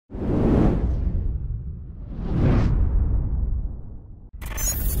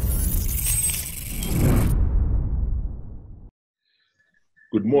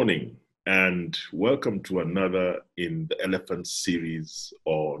Good morning and welcome to another in the Elephant series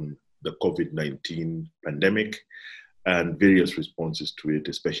on the COVID-19 pandemic and various responses to it,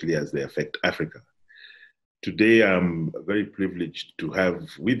 especially as they affect Africa. Today, I'm very privileged to have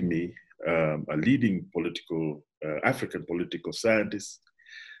with me a leading African political scientist,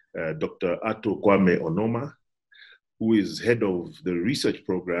 Dr. Kwame Onoma, who is head of the research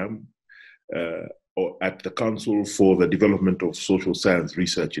program at the Council for the Development of Social Science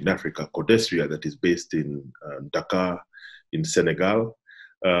Research in Africa, CODESRIA, that is based in Dakar in Senegal.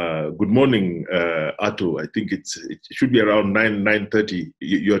 Good morning, Ato. I think it should be around 9:30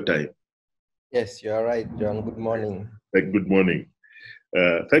 your time. Yes, you are right, John. Good morning. Good morning.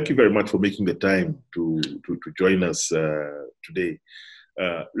 Thank you very much for making the time to join us today.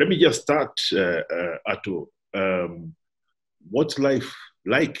 Let me just start, Ato. What's life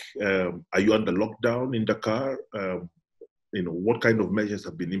like? Are you under lockdown in Dakar? What kind of measures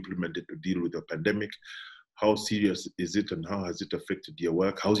have been implemented to deal with the pandemic? How serious is it and how has it affected your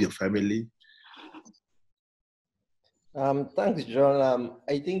work? How's your family? Thanks, John.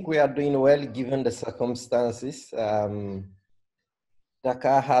 I think we are doing well given the circumstances.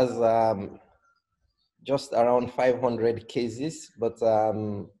 Dakar has just around 500 cases, but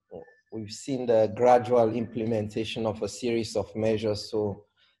we've seen the gradual implementation of a series of measures. So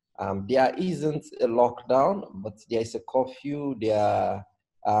there isn't a lockdown, but there is a curfew. There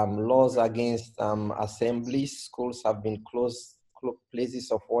are laws against assemblies. Schools have been closed.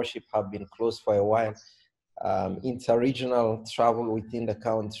 Places of worship have been closed for a while. Interregional travel within the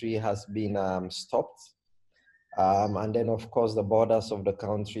country has been stopped. And then, of course, the borders of the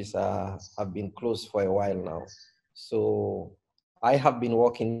countries have been closed for a while now. So I have been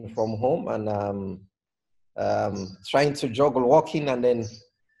working from home and trying to juggle working and then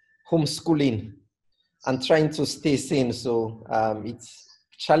homeschooling and trying to stay sane. So it's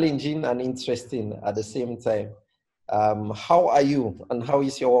challenging and interesting at the same time. How are you and how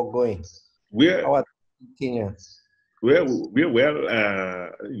is your work going? How are you in Kenya? We're well,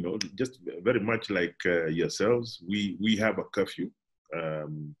 just very much like yourselves. We have a curfew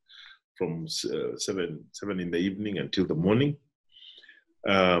from 7 in the evening until the morning.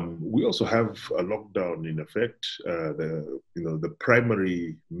 We also have a lockdown in effect. The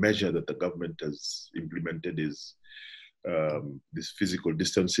primary measure that the government has implemented is this physical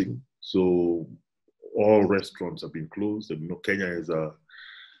distancing. So all restaurants have been closed. And Kenya is a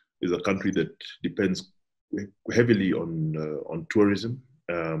country that depends heavily on tourism,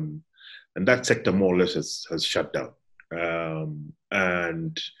 and that sector more or less has shut down.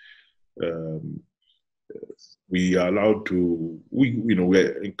 We are allowed to,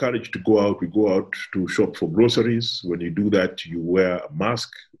 we're encouraged to go out. We go out to shop for groceries. When you do that, you wear a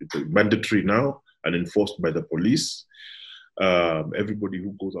mask. It's mandatory now and enforced by the police. Everybody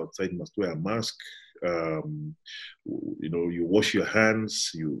who goes outside must wear a mask. You wash your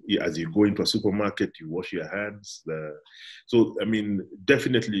hands. As you go into a supermarket, you wash your hands.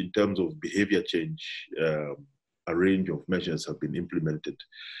 Definitely in terms of behavior change, a range of measures have been implemented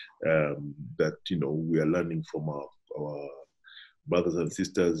that we are learning from our brothers and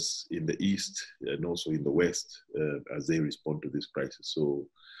sisters in the East and also in the West as they respond to this crisis. So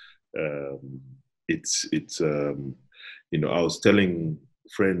I was telling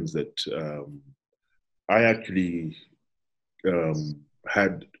friends that I actually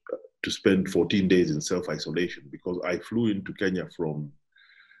had to spend 14 days in self-isolation because I flew into Kenya from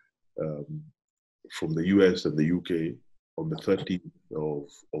the US and the UK on the 13th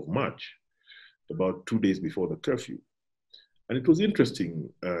of March, about 2 days before the curfew. And it was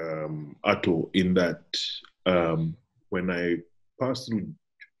interesting, Ato, in that when I passed through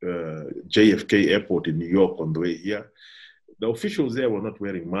JFK Airport in New York on the way here, the officials there were not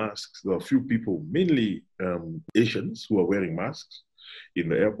wearing masks. There were a few people, mainly Asians, who were wearing masks in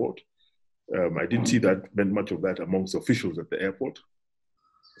the airport. I didn't see much of that amongst officials at the airport.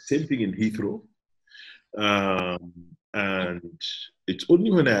 Same thing in Heathrow. And it's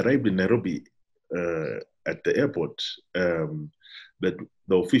only when I arrived in Nairobi at the airport that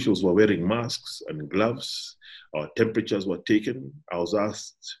the officials were wearing masks and gloves. Our temperatures were taken. I was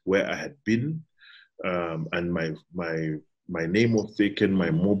asked where I had been, and my name was taken,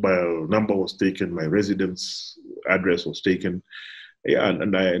 my mobile number was taken, my residence address was taken. Yeah,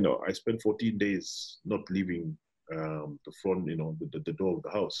 and I spent 14 days not leaving the front, the door of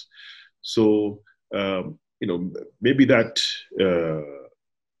the house. So, maybe that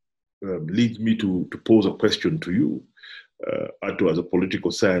leads me to pose a question to you, Ato, as a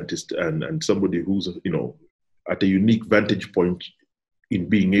political scientist and somebody who's, at a unique vantage point in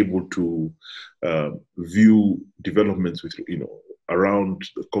being able to view developments with, around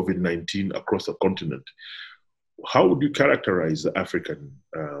the COVID-19 across the continent. How would you characterize the African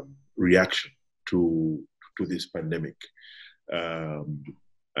reaction to this pandemic?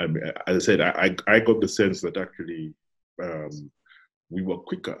 I mean, as I said, I got the sense that actually we were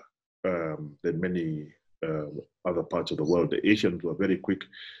quicker than many other parts of the world. The Asians were very quick,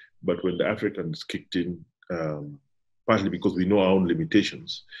 but when the Africans kicked in, partly because we know our own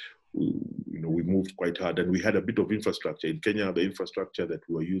limitations, we moved quite hard, and we had a bit of infrastructure. In Kenya, the infrastructure that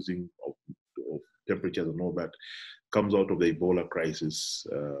we were using of temperatures and all that comes out of the Ebola crisis,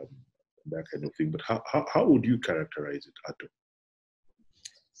 that kind of thing. But how would you characterize it, Ato?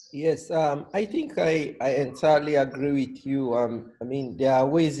 Yes, I think I entirely agree with you. I mean, there are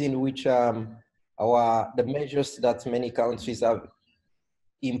ways in which the measures that many countries have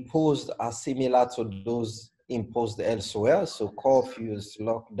imposed are similar to those imposed elsewhere. So curfews,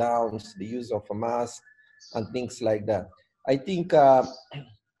 lockdowns, the use of a mask, and things like that. I think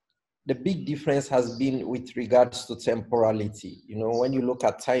the big difference has been with regards to temporality. When you look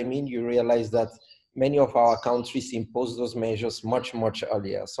at timing, you realize that many of our countries imposed those measures much, much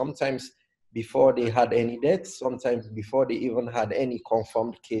earlier, sometimes before they had any deaths, sometimes before they even had any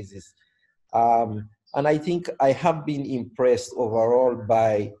confirmed cases. And I think I have been impressed overall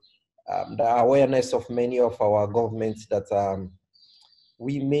by the awareness of many of our governments that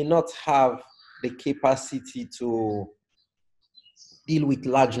we may not have the capacity to deal with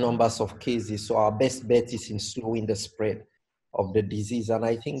large numbers of cases. So our best bet is in slowing the spread of the disease. And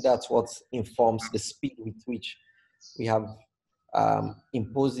I think that's what informs the speed with which we have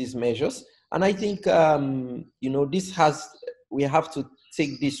imposed these measures. And I think, we have to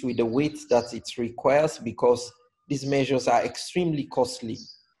take this with the weight that it requires, because these measures are extremely costly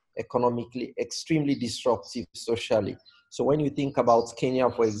economically, extremely disruptive socially. So when you think about Kenya,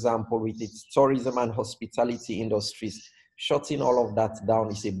 for example, with its tourism and hospitality industries, shutting all of that down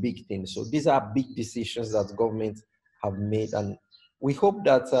is a big thing. So these are big decisions that governments have made, and we hope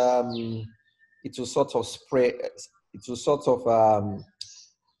that it will sort of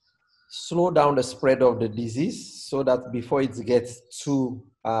slow down the spread of the disease, so that before it gets too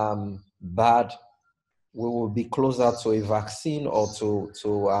bad, we will be closer to a vaccine or to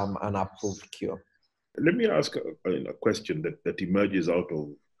an approved cure. Let me ask a question that emerges out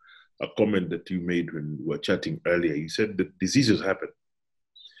of a comment that you made when we were chatting earlier. You said that diseases happen.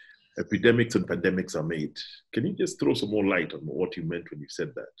 Epidemics and pandemics are made. Can you just throw some more light on what you meant when you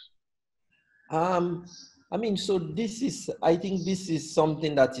said that? I mean, so I think this is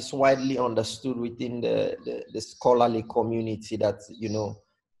something that is widely understood within the scholarly community, that,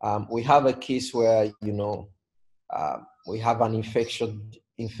 we have a case where, we have an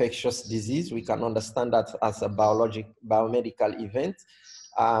infectious disease. We can understand that as a biomedical event.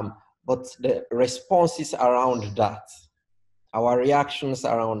 But the responses around that, our reactions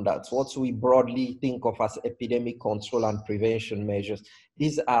around that, what we broadly think of as epidemic control and prevention measures,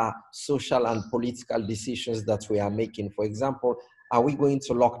 these are social and political decisions that we are making. For example, are we going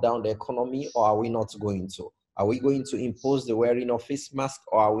to lock down the economy, or are we not going to? Are we going to impose the wearing of face masks,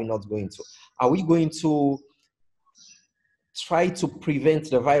 or are we not going to? Are we going to try to prevent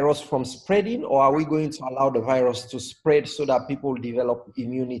the virus from spreading, or are we going to allow the virus to spread so that people develop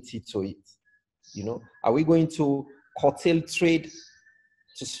immunity to it? Are we going to curtail trade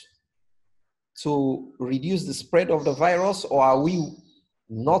to reduce the spread of the virus, or are we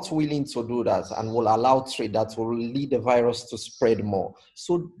not willing to do that and will allow trade that will lead the virus to spread more?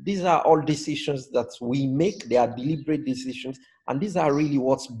 So these are all decisions that we make. They are deliberate decisions, and these are really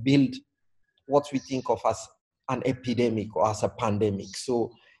what build what we think of as an epidemic or as a pandemic.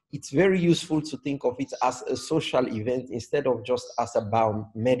 So it's very useful to think of it as a social event instead of just as a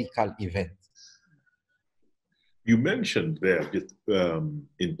biomedical event. You mentioned there, just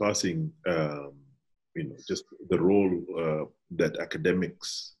in passing, just the role that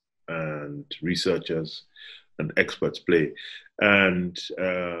academics and researchers and experts play. And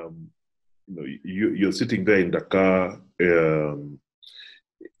you're sitting there in Dakar,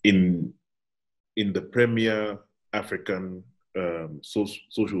 in the premier African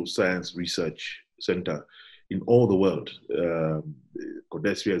social science research center in all the world.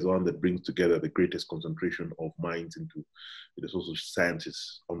 CODESRIA is one that brings together the greatest concentration of minds into the social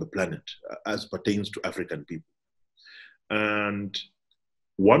sciences on the planet, as pertains to African people. And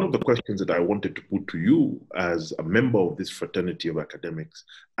one of the questions that I wanted to put to you as a member of this fraternity of academics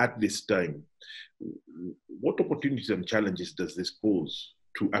at this time, what opportunities and challenges does this pose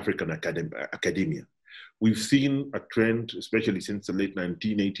to African academia? We've seen a trend, especially since the late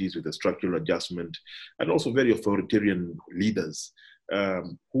 1980s, with the structural adjustment and also very authoritarian leaders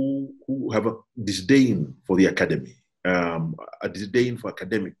who have a disdain for the academy. a disdain for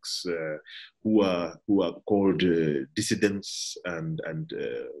academics who are called dissidents, and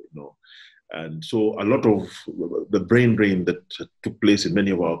so a lot of the brain drain that took place in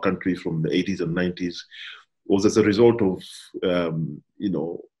many of our countries from the 80s and 90s was as a result of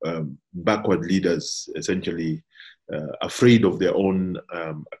backward leaders essentially afraid of their own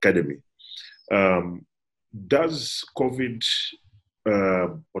academy. Does COVID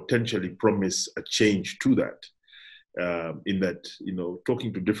potentially promise a change to that? In that,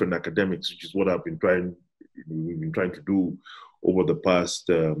 talking to different academics, which is what we've been trying to do over the past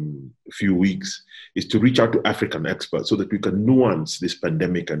few weeks, is to reach out to African experts so that we can nuance this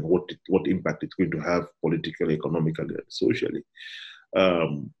pandemic and what impact it's going to have politically, economically, and socially.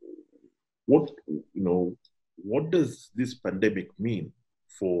 What does this pandemic mean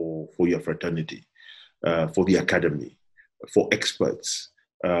for your fraternity, for the academy, for experts,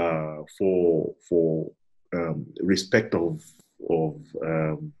 for respect of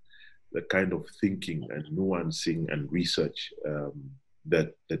the kind of thinking and nuancing and research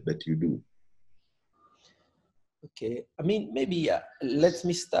that you do? Okay, I mean, maybe let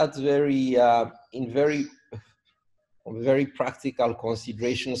me start in very practical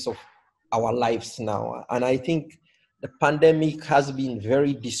considerations of our lives now. And I think the pandemic has been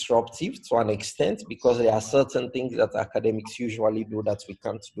very disruptive to an extent, because there are certain things that academics usually do that we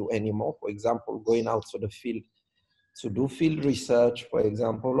can't do anymore. For example, going out to the field to do field research, for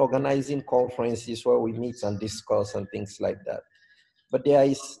example, organizing conferences where we meet and discuss and things like that. But there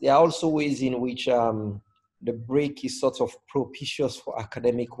are also ways in which the break is sort of propitious for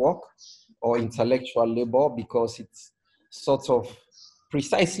academic work or intellectual labor, because it's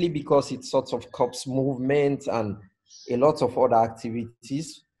precisely because it sort of curbs movement and a lot of other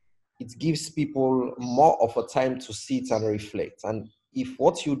activities. It gives people more of a time to sit and reflect. And if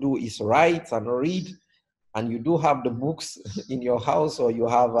what you do is write and read, and you do have the books in your house, or you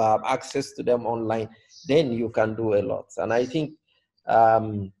have access to them online, then you can do a lot. And I think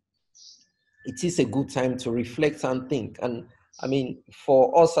it is a good time to reflect and think. And I mean,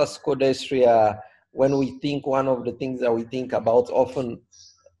 for us as CODESRIA, when we think, one of the things that we think about often,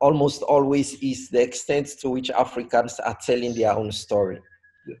 almost always, is the extent to which Africans are telling their own story.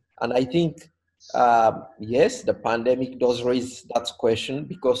 And I think, yes, the pandemic does raise that question,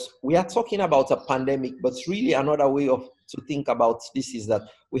 because we are talking about a pandemic, but really another way to think about this is that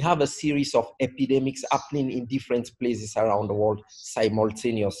we have a series of epidemics happening in different places around the world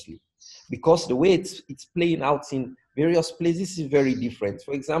simultaneously, because the way it's playing out in various places is very different.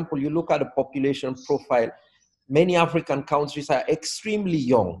 For example, you look at the population profile, many African countries are extremely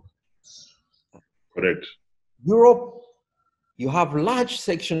young. Correct. Europe, you have large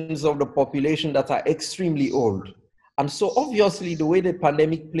sections of the population that are extremely old. And so obviously the way the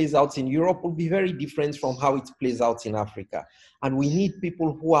pandemic plays out in Europe will be very different from how it plays out in Africa. And we need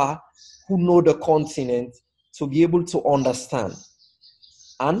people who know the continent to be able to understand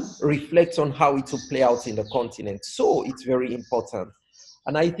and reflect on how it will play out in the continent. So it's very important.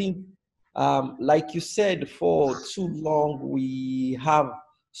 And I think, like you said, for too long, we have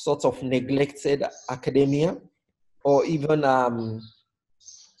sort of neglected academia, or even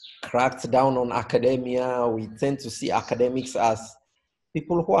cracked down on academia. We tend to see academics as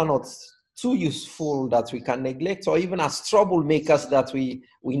people who are not too useful, that we can neglect, or even as troublemakers that we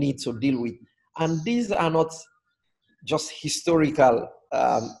need to deal with. And these are not just historical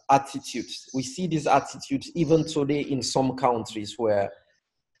attitudes. We see these attitudes even today in some countries, where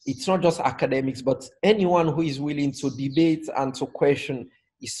it's not just academics, but anyone who is willing to debate and to question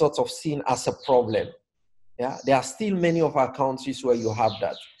is sort of seen as a problem. Yeah, there are still many of our countries where you have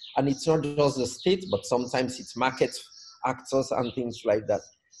that. And it's not just the state, but sometimes it's market actors and things like that.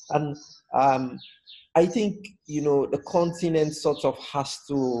 And I think, the continent sort of has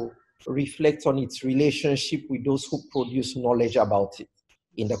to reflect on its relationship with those who produce knowledge about it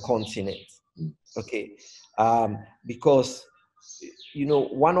in the continent. Okay. Because,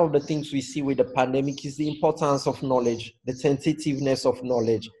 one of the things we see with the pandemic is the importance of knowledge, the tentativeness of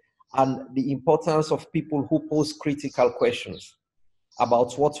knowledge, and the importance of people who pose critical questions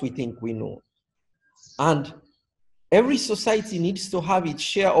about what we think we know. And every society needs to have its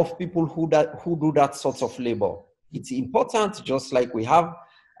share of people who do that sort of labor. It's important, just like we have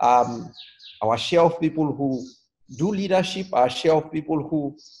our share of people who do leadership, our share of people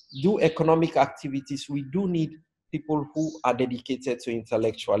who do economic activities. We do need people who are dedicated to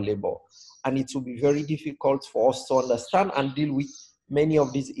intellectual labor. And it will be very difficult for us to understand and deal with many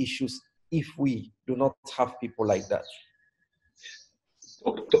of these issues if we do not have people like that.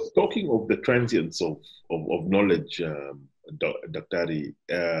 Talking of the transience of knowledge, Dr. Ari,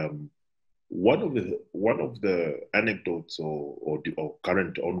 one of the anecdotes or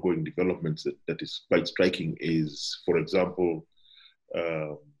current ongoing developments that is quite striking is, for example,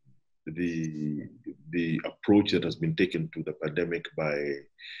 uh, the approach that has been taken to the pandemic by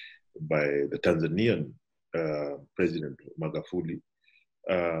the Tanzanian President Magufuli,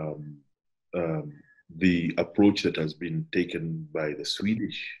 um, um, the approach that has been taken by the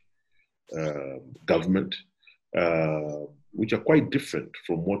Swedish government, which are quite different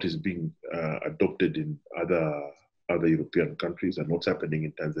from what is being adopted in other European countries, and what's happening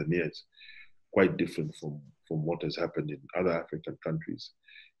in Tanzania is quite different from what has happened in other African countries.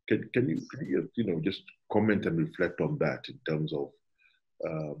 Can you just comment and reflect on that in terms of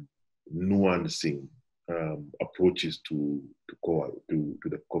um, nuancing approaches to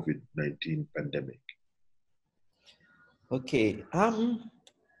the COVID-19 pandemic? Okay.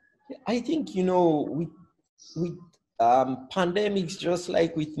 I think, with pandemics, just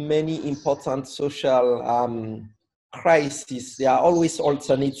like with many important social crises, there are always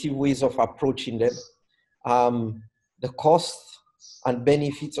alternative ways of approaching them. The cost and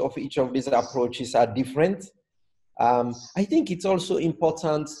benefits of each of these approaches are different. I think it's also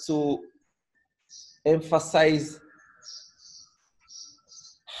important to emphasize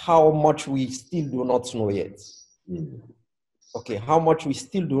how much we still do not know yet. Mm. Okay, how much we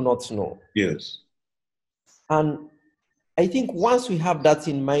still do not know. Yes. And I think once we have that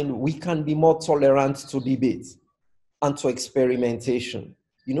in mind, we can be more tolerant to debate and to experimentation.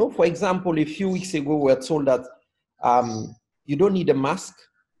 For example, a few weeks ago, we were told that you don't need a mask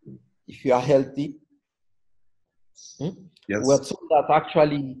if you are healthy. Yes. We were told that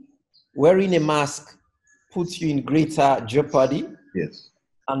actually wearing a mask puts you in greater jeopardy. Yes.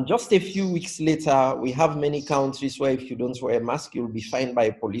 And just a few weeks later, we have many countries where if you don't wear a mask, you'll be fined by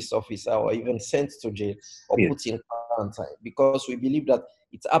a police officer or even sent to jail or put in quarantine, because we believe that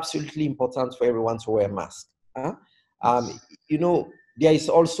it's absolutely important for everyone to wear a mask. There is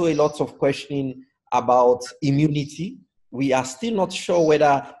also a lot of questioning about immunity. We are still not sure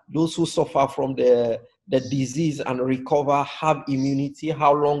whether those who suffer from the disease and recover have immunity,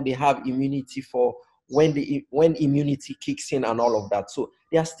 how long they have immunity for, when immunity kicks in and all of that. So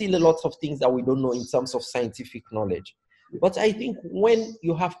there are still a lot of things that we don't know in terms of scientific knowledge. But I think when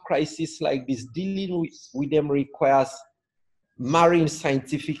you have crises like this, dealing with them requires marrying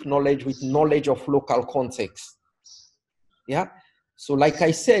scientific knowledge with knowledge of local context. Yeah. So like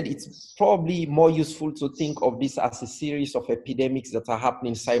I said, it's probably more useful to think of this as a series of epidemics that are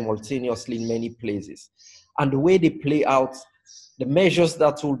happening simultaneously in many places. And the way they play out, the measures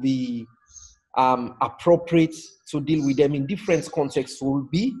that will be appropriate to deal with them in different contexts will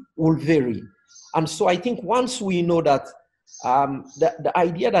vary. And so I think once we know that the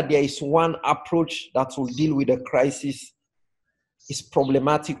idea that there is one approach that will deal with a crisis is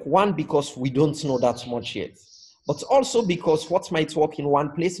problematic, one, because we don't know that much yet, but also because what might work in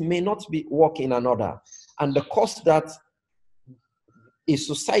one place may not work in another. And the cost that a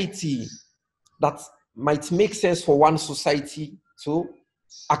society that might make sense for one society to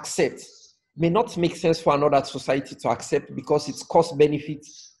accept may not make sense for another society to accept, because its cost-benefit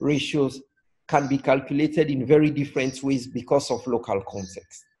ratios can be calculated in very different ways because of local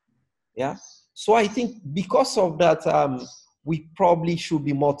context. Yeah. So I think because of that, we probably should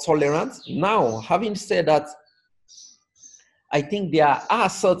be more tolerant. Now, having said that, I think there are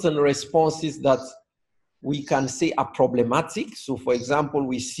certain responses that we can say are problematic. So, for example,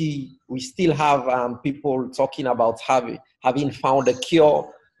 we still have people talking about having found a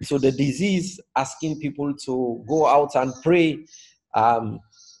cure to the disease, asking people to go out and pray.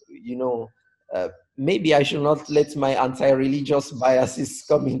 Maybe I should not let my anti-religious biases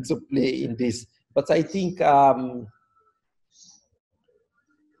come into play in this, but I think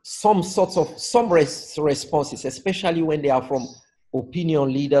some responses, especially when they are from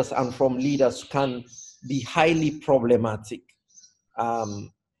opinion leaders and from leaders, can be highly problematic,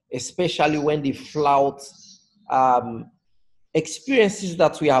 especially when they flout experiences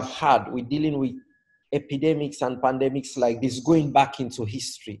that we have had with dealing with epidemics and pandemics like this going back into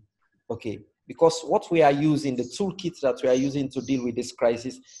history. Okay, because what we are using, the toolkit that we are using to deal with this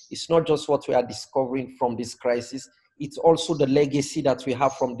crisis, is not just what we are discovering from this crisis, it's also the legacy that we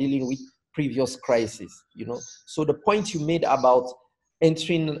have from dealing with previous crises. So the point you made about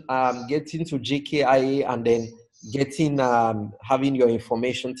entering, getting to JKIA and then getting, having your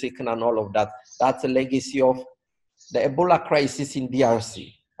information taken and all of that, that's a legacy of the Ebola crisis in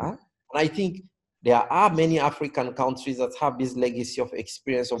DRC. And I think there are many African countries that have this legacy of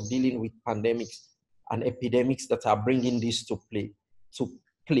experience of dealing with pandemics and epidemics that are bringing this to play, to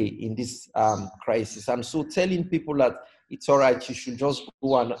play in this crisis. And so telling people that it's all right, you should just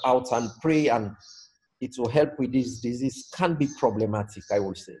go out and pray and it will help with this disease can be problematic, I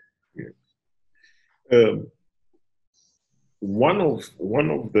would say. Yeah. One of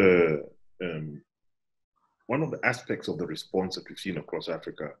the aspects of the response that we've seen across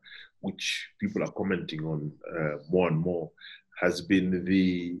Africa, which people are commenting on more and more, has been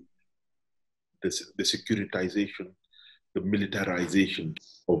the securitization, the militarization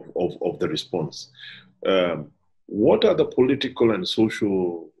of the response. What are the political and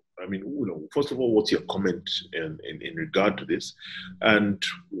social? I mean, first of all, what's your comment in regard to this, and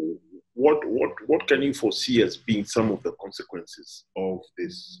what can you foresee as being some of the consequences of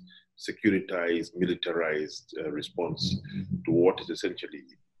this securitized, militarized response to what is essentially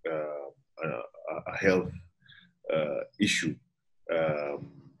a health issue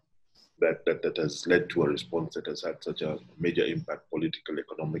that has led to a response that has had such a major impact politically,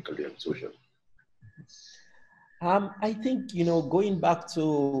 economically, and socially? I think, going back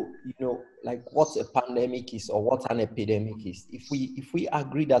to, like what a pandemic is or what an epidemic is, if we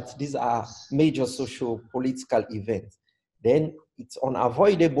agree that these are major social political events, then it's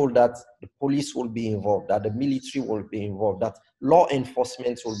unavoidable that the police will be involved, that the military will be involved, that law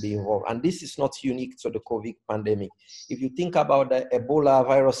enforcement will be involved. And this is not unique to the COVID pandemic. If you think about the Ebola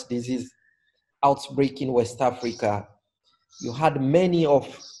virus disease outbreak in West Africa, you had many of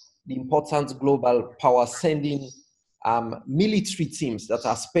the important global powers sending military teams that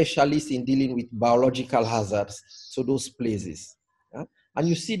are specialists in dealing with biological hazards to those places. Yeah? And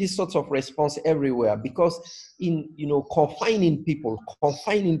you see this sort of response everywhere because confining people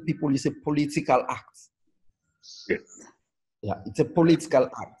is a political act. Yes. Yeah, it's a political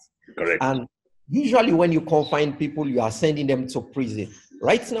act. Correct. And usually when you confine people, you are sending them to prison.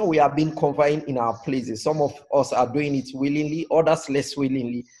 Right now, we are being confined in our places. Some of us are doing it willingly, others less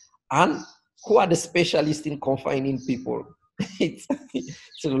willingly. And who are the specialists in confining people? It's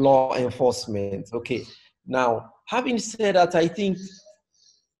law enforcement. Okay. Now, having said that, I think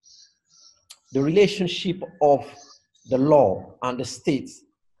the relationship of the law and the state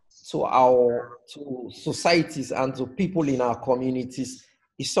to societies and to people in our communities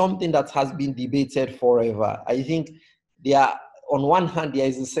is something that has been debated forever. I think on one hand, there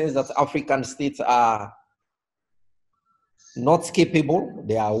is a sense that African states are not capable,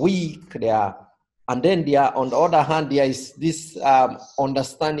 they are weak, and then on the other hand, there is this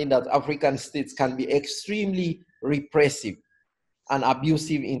understanding that African states can be extremely repressive and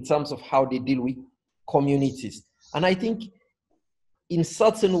abusive in terms of how they deal with communities. And I think in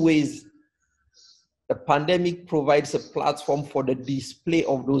certain ways, the pandemic provides a platform for the display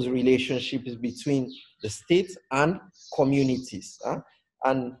of those relationships between the state and communities.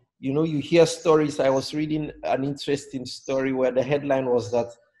 And you hear stories. I was reading an interesting story where the headline was that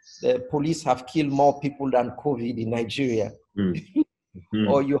the police have killed more people than COVID in Nigeria.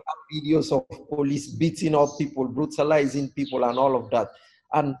 Or you have videos of police beating up people, brutalizing people, and all of that.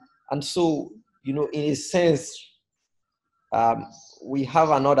 And so, in a sense, we have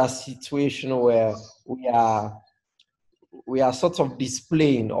another situation where we are sort of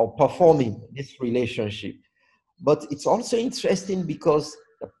displaying or performing this relationship. But it's also interesting because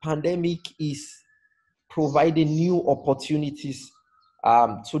the pandemic is providing new opportunities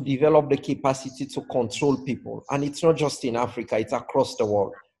to develop the capacity to control people. And it's not just in Africa, it's across the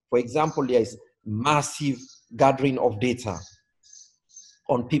world. For example, there is massive gathering of data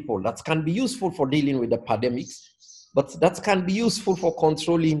on people that can be useful for dealing with the pandemics, but that can be useful for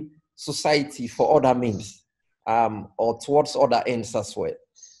controlling society for other means or towards other ends as well.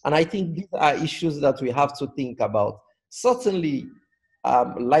 And I think these are issues that we have to think about. Certainly,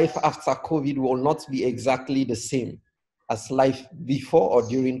 life after COVID will not be exactly the same as life before or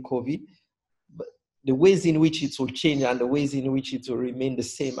during COVID. But the ways in which it will change and the ways in which it will remain the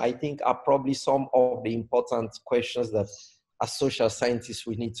same, I think, are probably some of the important questions that as social scientists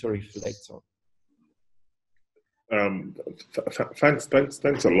we need to reflect on.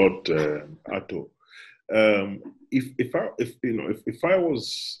 Thanks a lot, Ato. If I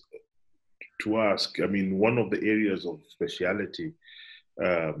was to ask, I mean, one of the areas of speciality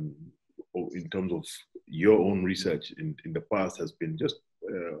in terms of your own research in the past has been just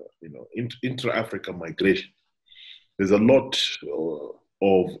intra-Africa migration. There's a lot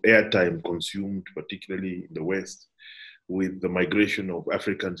of airtime consumed, particularly in the West, with the migration of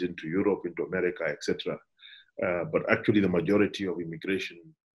Africans into Europe, into America, etc. But actually, the majority of immigration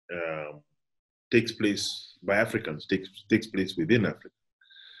takes place by Africans, takes place within Africa,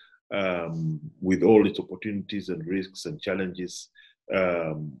 with all its opportunities and risks and challenges.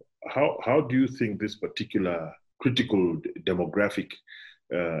 How do you think this particular critical demographic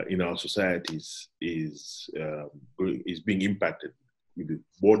in our societies is being impacted. With the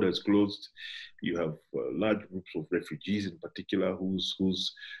borders closed, you have large groups of refugees, in particular, whose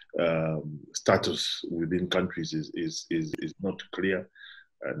status within countries is not clear,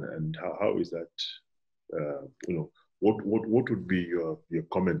 and how is that? What would be your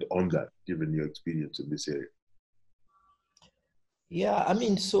comment on that, given your experience in this area? Yeah, I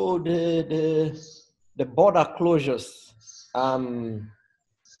mean, so the border closures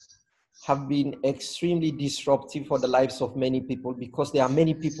have been extremely disruptive for the lives of many people, because there are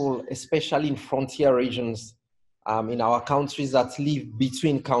many people, especially in frontier regions, in our countries, that live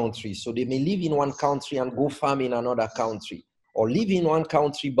between countries. So they may live in one country and go farm in another country, or live in one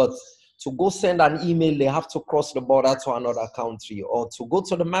country, but to go send an email, they have to cross the border to another country, or to go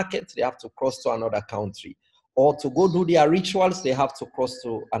to the market, they have to cross to another country, or to go do their rituals, they have to cross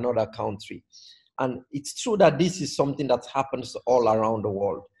to another country. And it's true that this is something that happens all around the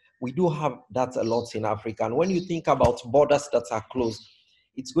world. We do have that a lot in Africa. And when you think about borders that are closed,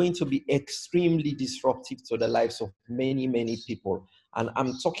 it's going to be extremely disruptive to the lives of many, many people. And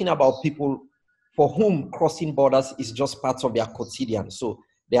I'm talking about people for whom crossing borders is just part of their quotidian. So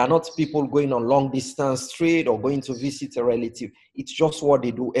they are not people going on long distance trade or going to visit a relative. It's just what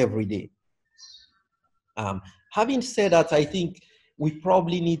they do every day. Having said that, I think we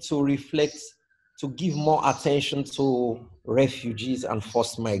probably need to reflect, to give more attention to refugees and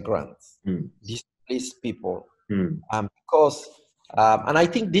forced migrants, displaced people. Because, and I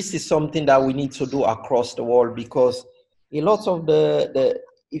think this is something that we need to do across the world, because a lot of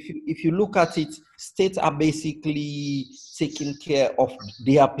if you look at it, states are basically taking care of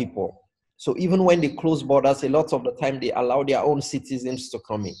their people. So even when they close borders, a lot of the time they allow their own citizens to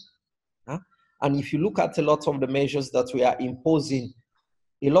come in. And if you look at a lot of the measures that we are imposing,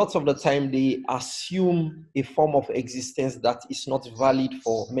 a lot of the time they assume a form of existence that is not valid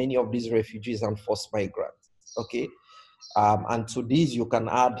for many of these refugees and forced migrants. Okay, and to this you can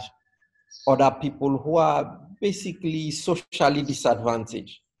add other people who are basically socially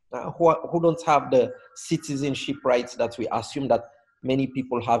disadvantaged, who don't have the citizenship rights that we assume that many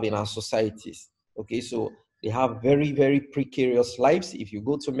people have in our societies. Okay, so they have very, very precarious lives. If you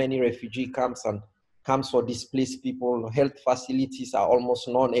go to many refugee camps and camps for displaced people, health facilities are almost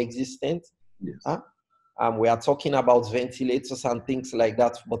non-existent. Yes. We are talking about ventilators and things like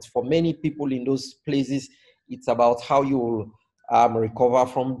that. But for many people in those places, it's about how you will recover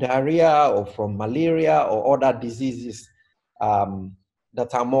from diarrhea or from malaria or other diseases that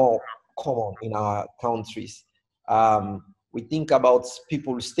are more common in our countries. We think about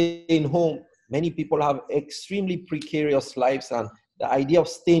people staying home. Many people have extremely precarious lives, and the idea of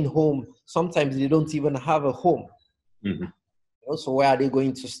staying home, sometimes they don't even have a home. So where are they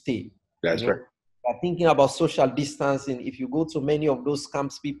going to stay? That's right. Thinking about social distancing, if you go to many of those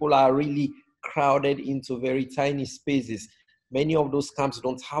camps, people are really crowded into very tiny spaces. Many of those camps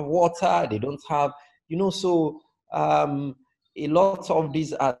don't have water, they don't have, so a lot of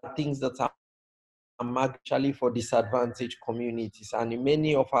these are things that are actually for disadvantaged communities. And in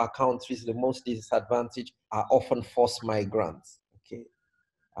many of our countries, the most disadvantaged are often forced migrants. Okay.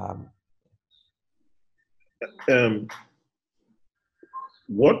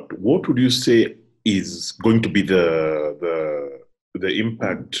 What would you say is going to be the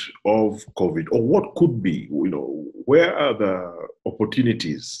impact of COVID, or what could be? Where are the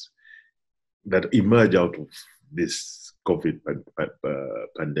opportunities that emerge out of this COVID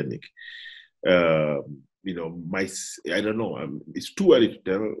pandemic? I don't know. It's too early to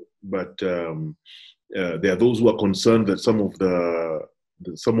tell, but there are those who are concerned that some of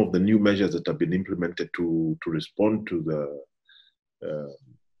the new measures that have been implemented to respond to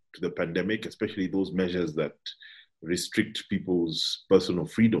the pandemic, especially those measures that restrict people's personal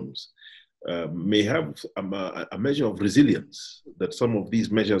freedoms, may have a measure of resilience, that some of these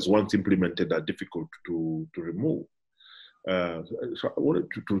measures, once implemented, are difficult to remove. So I wanted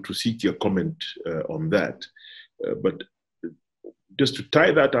to seek your comment on that. But just to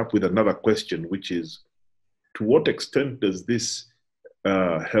tie that up with another question, which is, to what extent does this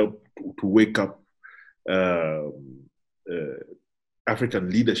help to wake up African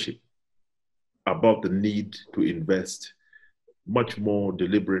leadership about the need to invest much more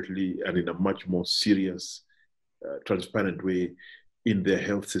deliberately and in a much more serious, transparent way in their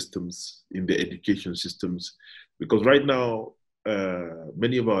health systems, in their education systems? Because right now,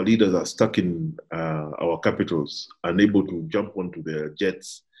 many of our leaders are stuck in our capitals, unable to jump onto their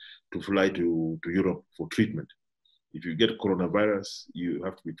jets to fly to Europe for treatment. If you get coronavirus, you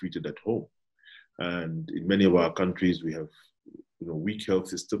have to be treated at home. And in many of our countries, we have weak health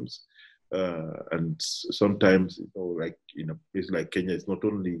systems. And sometimes, like in a place like Kenya, it's not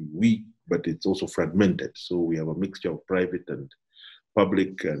only weak, but it's also fragmented. So we have a mixture of private and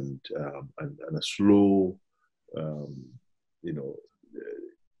public, and a slow, um, you know,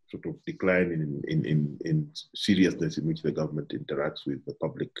 sort of decline in seriousness in which the government interacts with the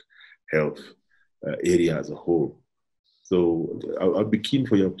public health area as a whole. So I'll be keen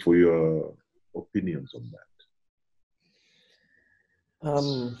for your opinions on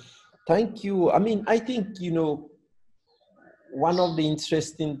that. Thank you. I mean, I think, one of the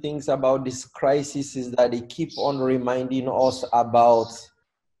interesting things about this crisis is that they keep on reminding us about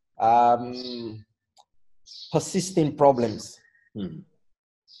persisting problems.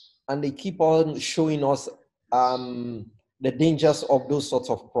 And they keep on showing us the dangers of those sorts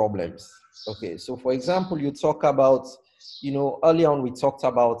of problems. Okay, so for example, you talk about, early on we talked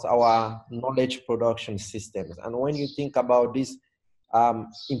about our knowledge production systems. And when you think about this,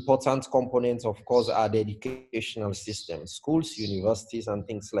 important components, of course, are the educational system, schools, universities, and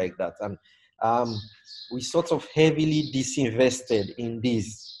things like that. And we sort of heavily disinvested in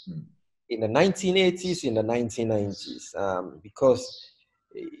these in the 1980s, in the 1990s, because,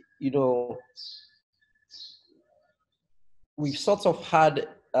 we've sort of had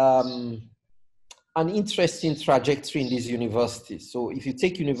an interesting trajectory in these universities. So if you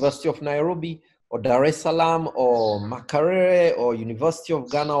take University of Nairobi or Dar es Salaam or Makerere or University of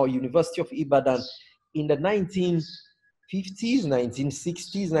Ghana or University of Ibadan, in the 1950s,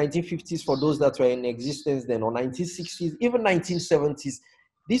 1960s, 1950s, for those that were in existence then, or 1960s, even 1970s,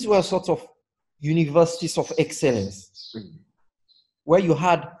 these were sort of universities of excellence, where you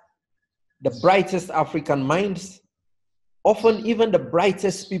had the brightest African minds, often even the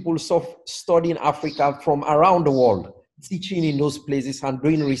brightest people studying Africa from around the world, teaching in those places and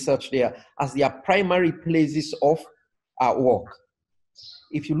doing research there as their primary places of work.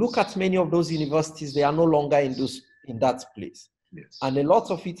 If you look at many of those universities, they are no longer in that place. Yes. And a lot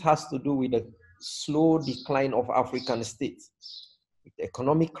of it has to do with the slow decline of African states, with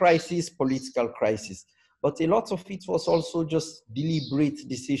economic crisis, political crisis. But a lot of it was also just deliberate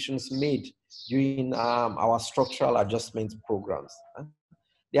decisions made during our structural adjustment programs.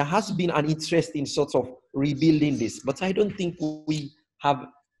 There has been an interest in sort of rebuilding this, but I don't think we have,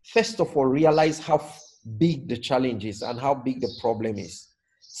 first of all, realized how big the challenge is and how big the problem is.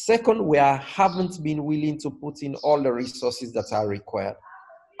 Second, we haven't been willing to put in all the resources that are required.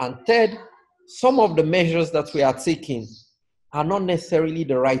 And third, some of the measures that we are taking are not necessarily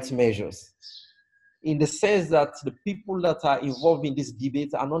the right measures, in the sense that the people that are involved in this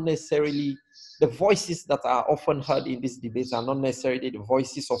debate are not necessarily, the voices that are often heard in this debate are not necessarily the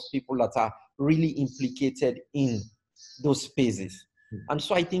voices of people that are really implicated in those spaces. And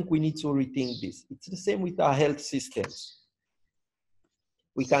so I think we need to rethink this. It's the same with our health systems.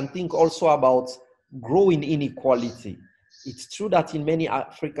 We can think also about growing inequality. It's true that in many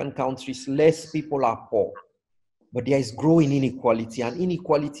African countries, less people are poor, but there is growing inequality, and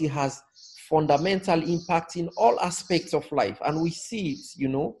inequality has fundamental impact in all aspects of life. And we see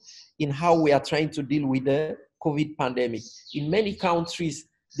it, in how we are trying to deal with the COVID pandemic. In many countries,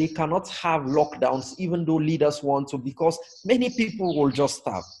 they cannot have lockdowns, even though leaders want to, because many people will just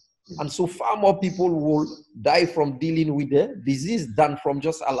starve. And so far more people will die from dealing with the disease than from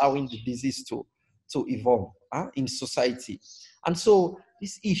just allowing the disease to evolve in society. And so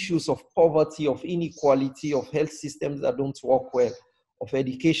these issues of poverty, of inequality, of health systems that don't work well, of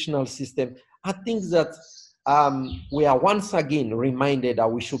educational system, are things that we are once again reminded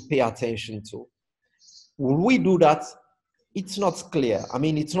that we should pay attention to. Will we do that? It's not clear. I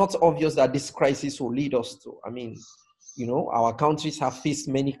mean, it's not obvious that this crisis will lead us to. I mean, our countries have faced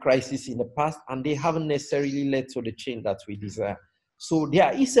many crises in the past, and they haven't necessarily led to the change that we desire. So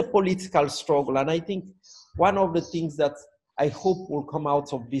there is a political struggle, and I think one of the things that I hope will come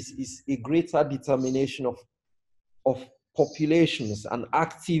out of this is a greater determination of populations and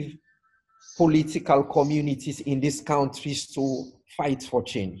active political communities in these countries to fight for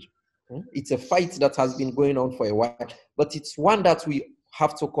change. It's a fight that has been going on for a while, but it's one that we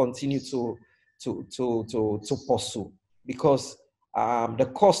have to continue to pursue, because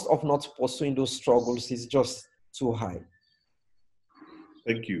the cost of not pursuing those struggles is just too high.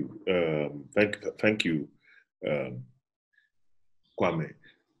 Thank you. Thank you, Kwame.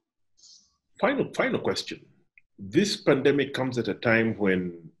 Final question. This pandemic comes at a time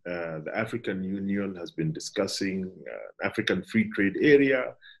when the African Union has been discussing African free trade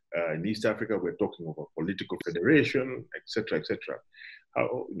area. In East Africa, we're talking of a political federation, etc., etc.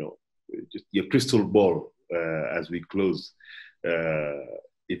 How, just your crystal ball as we close.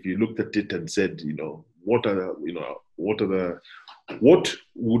 If you looked at it and said, what are the what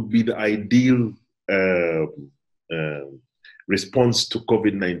would be the ideal response to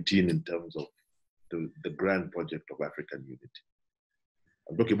COVID-19 in terms of the grand project of African unity?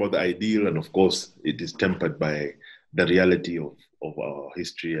 I'm talking about the ideal, and of course, it is tempered by the reality of our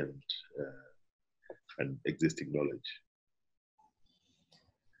history and existing knowledge.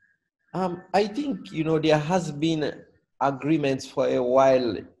 I think, there has been agreements for a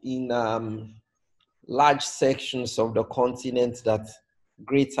while in large sections of the continent that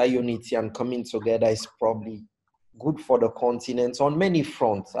greater unity and coming together is probably good for the continent on many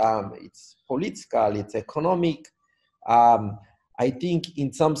fronts. It's political, it's economic. I think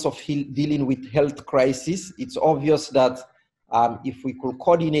in terms of dealing with health crisis, it's obvious that if we could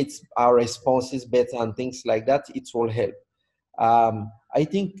coordinate our responses better and things like that, it will help. I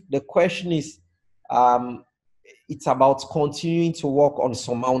think the question is, it's about continuing to work on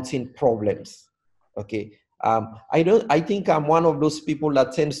surmounting problems. Okay. I think I'm one of those people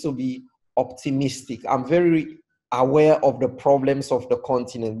that tends to be optimistic. I'm very aware of the problems of the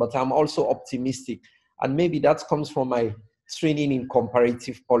continent, but I'm also optimistic. And maybe that comes from my training in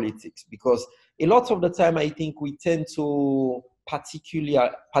comparative politics, because a lot of the time I think we tend to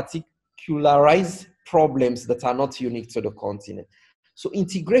particularize problems that are not unique to the continent. So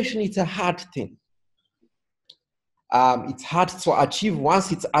integration is a hard thing. It's hard to achieve.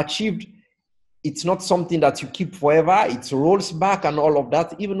 Once it's achieved, it's not something that you keep forever. It rolls back and all of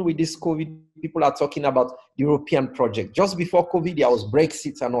that. Even with this COVID, people are talking about European project. Just before COVID, there was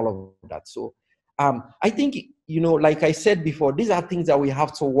Brexit and all of that. So I think, like I said before, these are things that we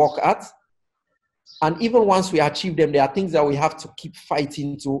have to work at. And even once we achieve them, there are things that we have to keep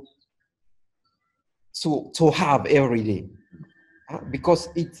fighting to have every day. Because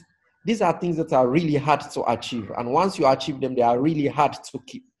these are things that are really hard to achieve. And once you achieve them, they are really hard to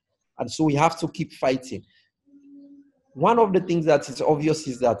keep. And so we have to keep fighting. One of the things that is obvious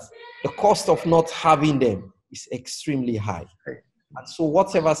is that the cost of not having them is extremely high. And so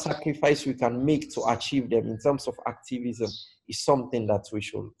whatever sacrifice we can make to achieve them in terms of activism is something that we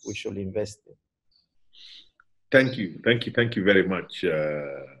should invest in. Thank you very much,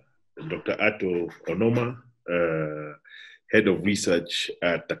 Dr. Ato Onoma, Head of Research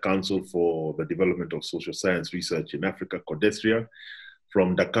at the Council for the Development of Social Science Research in Africa, CODESRIA,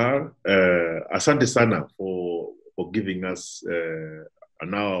 from Dakar. Asante sana for giving us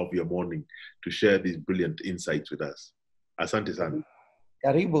an hour of your morning to share these brilliant insights with us. Asante sana.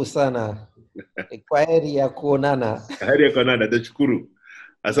 Karibu sana. Kwaheri ya kuonana. Kwaheri ya kuonana. Nashukuru.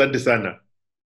 Asante sana.